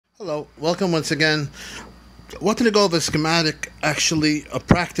Hello, welcome once again. Wanted to go over a schematic, actually a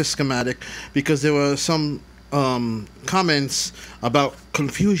practice schematic, because there were some comments about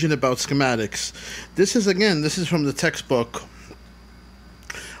confusion about schematics. This is from the textbook,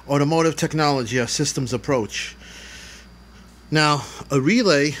 Automotive Technology, a Systems Approach. Now, a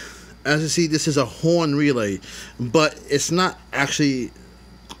relay, as you see, this is a horn relay, but it's not actually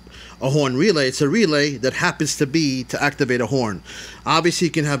a horn relay. It's a relay that happens to be to activate a horn. Obviously,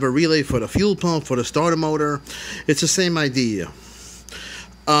 you can have a relay for the fuel pump, for the starter motor. It's the same idea.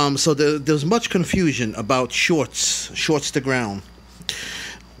 So there's much confusion about shorts to ground.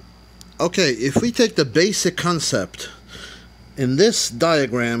 Okay, if we take the basic concept, in this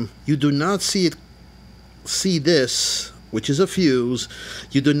diagram, you do not see this, which is a fuse.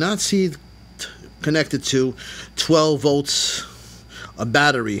 You do not see it connected to 12 volts, a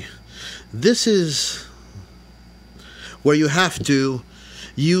battery. This is where you have to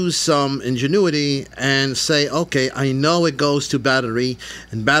use some ingenuity and say, okay, I know it goes to battery,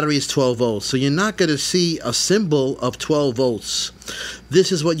 and battery is 12 volts. So you're not going to see a symbol of 12 volts.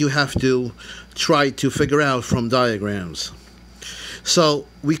 This is what you have to try to figure out from diagrams. So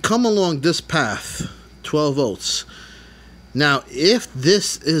we come along this path, 12 volts. Now, if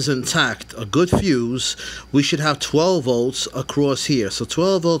this is intact, a good fuse, we should have 12 volts across here. So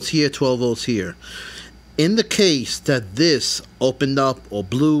 12 volts here, 12 volts here. In the case that this opened up or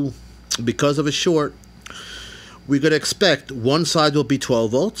blew because of a short, we're going to expect one side will be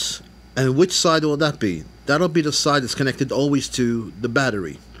 12 volts. And which side will that be? That'll be the side that's connected always to the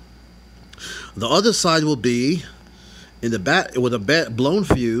battery. The other side will be, with a blown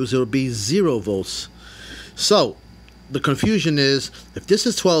fuse, it will be 0 volts. So the confusion is, if this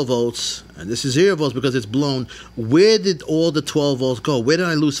is 12 volts and this is 0 volts because it's blown, where did all the 12 volts go? Where did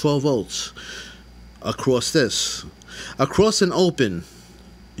I lose 12 volts? Across this. Across an open,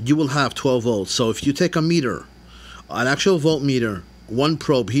 you will have 12 volts. So if you take a meter, an actual voltmeter, one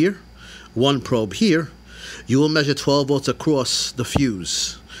probe here, one probe here, you will measure 12 volts across the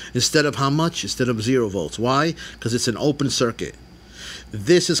fuse. Instead of how much? Instead of 0 volts. Why? Because it's an open circuit.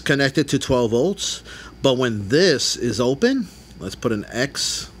 This is connected to 12 volts. But when this is open, let's put an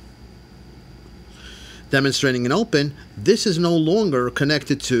X demonstrating an open, this is no longer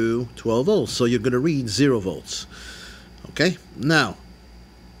connected to 12 volts. So you're going to read 0 volts. Okay? Now,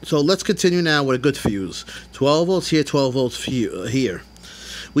 so let's continue now with a good fuse. 12 volts here, 12 volts here.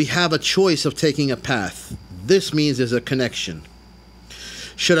 We have a choice of taking a path. This means there's a connection.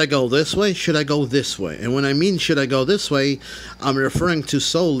 Should I go this way? Should I go this way? And when I mean should I go this way, I'm referring to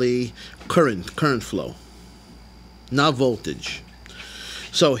solely current flow, not voltage.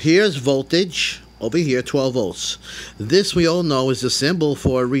 So here's voltage over here, 12 volts. This we all know is the symbol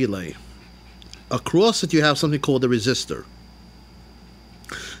for a relay. Across it you have something called a resistor.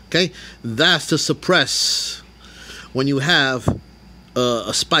 Okay, that's to suppress when you have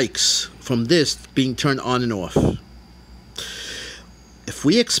spikes from this being turned on and off. If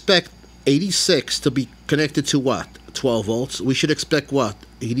we expect 86 to be connected to what? 12 volts. We should expect what?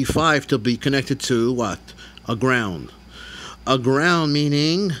 85 to be connected to what? A ground. A ground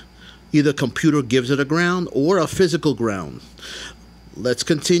meaning either computer gives it a ground or a physical ground. Let's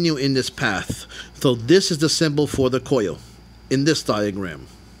continue in this path. So this is the symbol for the coil in this diagram.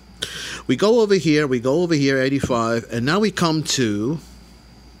 We go over here, 85, and now we come to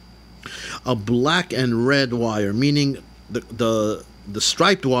a black and red wire, meaning the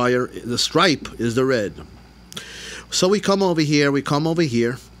striped wire, the stripe is the red. So we come over here to a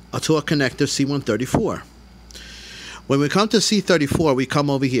connector C134. When we come to C34, we come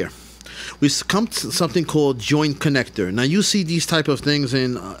over here. We come to something called joint connector. Now you see these type of things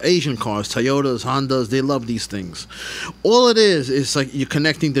in Asian cars, Toyotas, Hondas, they love these things. All it is like you're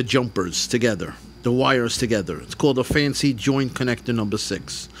connecting the jumpers together, the wires together. It's called a fancy joint connector number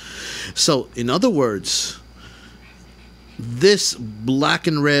 6. So in other words, this black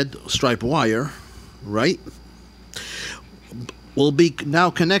and red striped wire, right, will be now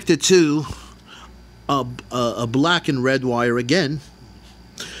connected to a black and red wire again,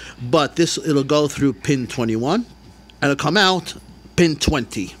 but it'll go through pin 21 and it'll come out pin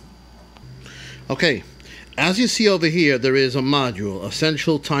 20. Okay, as you see over here, there is a module, a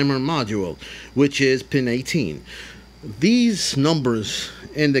central timer module, which is pin 18. These numbers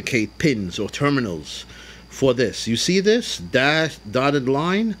indicate pins or terminals for this. You see this dotted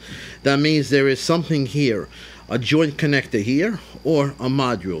line? That means there is something here, a joint connector here or a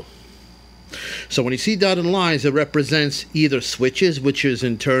module. So when you see dotted lines, it represents either switches, which is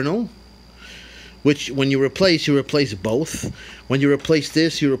internal, which when you replace both. When you replace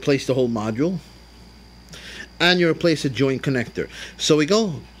this, you replace the whole module. and you replace a joint connector. So we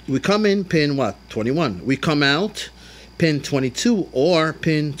come in pin what? 21. We come out pin 22 or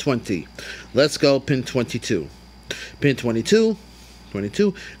pin 20. Let's go pin 22. Pin 22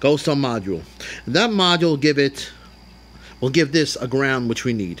 goes to a module. That module will give this a ground which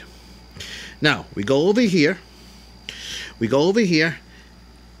we need. Now we go over here. We go over here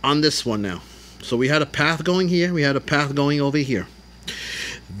on this one now. So we had a path going here. We had a path going over here.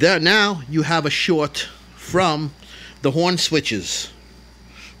 There now you have a short from the horn switches.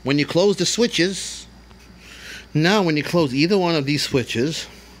 When you close the switches, now when you close either one of these switches,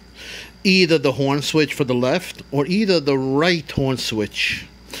 either the horn switch for the left or either the right horn switch,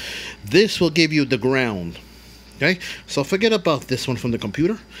 this will give you the ground. Okay, so forget about this one from the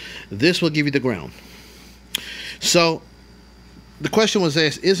computer. This will give you the ground. So the question was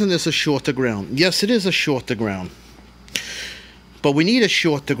asked, isn't this a short to ground? Yes, it is a short to ground. But we need a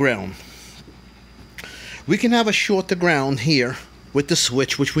short to ground. We can have a short to ground here with the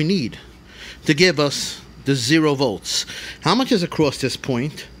switch which we need to give us the 0 volts. How much is across this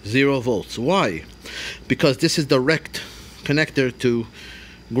point? 0 volts. Why? Because this is direct connector to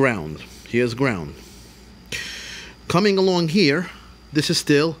ground. Here's ground. Coming along here, this is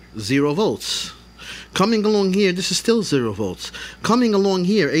still 0 volts. Coming along here, this is still 0 volts. Coming along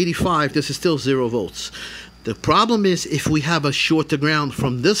here, 85, this is still 0 volts. The problem is if we have a short to ground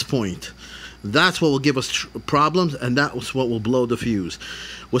from this point, that's what will give us problems, and that's what will blow the fuse.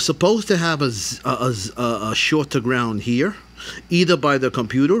 We're supposed to have a short to ground here, either by the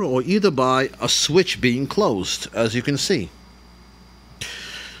computer or either by a switch being closed, as you can see.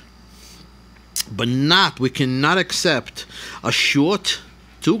 But we cannot accept a short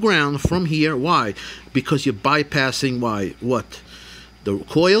to ground from here. Why? Because you're bypassing what? The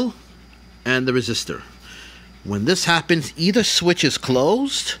coil and the resistor. When this happens, either switch is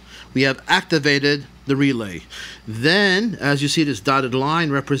closed, we have activated the relay. Then, as you see, this dotted line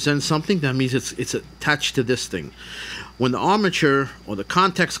represents something. That means it's attached to this thing. When the armature or the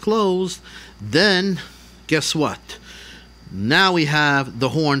contact's closed, then guess what? Now we have the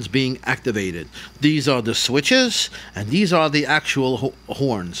horns being activated. These are the switches, and these are the actual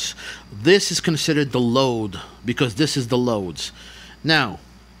horns. This is considered the load, because this is the loads. Now,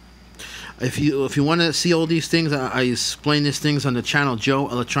 if you want to see all these things, I explain these things on the channel Joe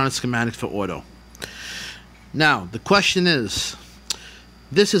Electronic Schematics for Auto. Now, the question is,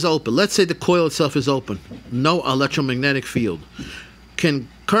 this is open. Let's say the coil itself is open. No electromagnetic field. Can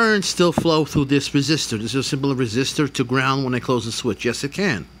current still flow through this resistor? This is a simple resistor to ground when I close the switch. Yes, it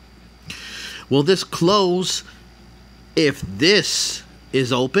can. Will this close if this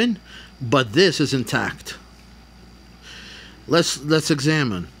is open, but this is intact? Let's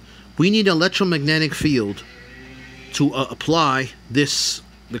examine. We need an electromagnetic field to apply the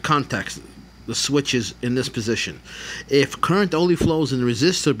contacts, the switches in this position. If current only flows in the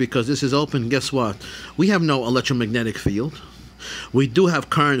resistor because this is open, guess what? We have no electromagnetic field. We do have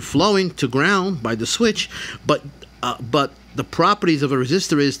current flowing to ground by the switch, but the properties of a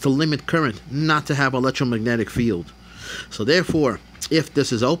resistor is to limit current, not to have electromagnetic field. So therefore, if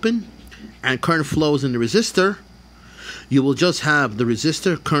this is open and current flows in the resistor, you will just have the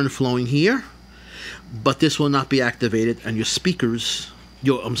resistor current flowing here, but this will not be activated, and your speakers,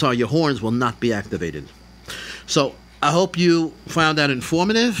 your horns will not be activated. So I hope you found that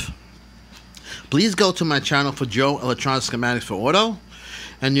informative. Please go to my channel for Joe Electronic Schematics for Auto,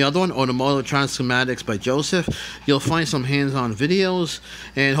 and the other one, Automotive Electronic Schematics by Joseph. You'll find some hands-on videos,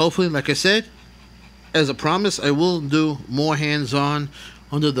 and hopefully, like I said, as a promise, I will do more hands-on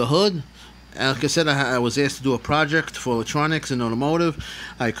under the hood. And like I said, I was asked to do a project for electronics and automotive.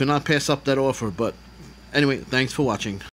 I could not pass up that offer, but anyway, thanks for watching.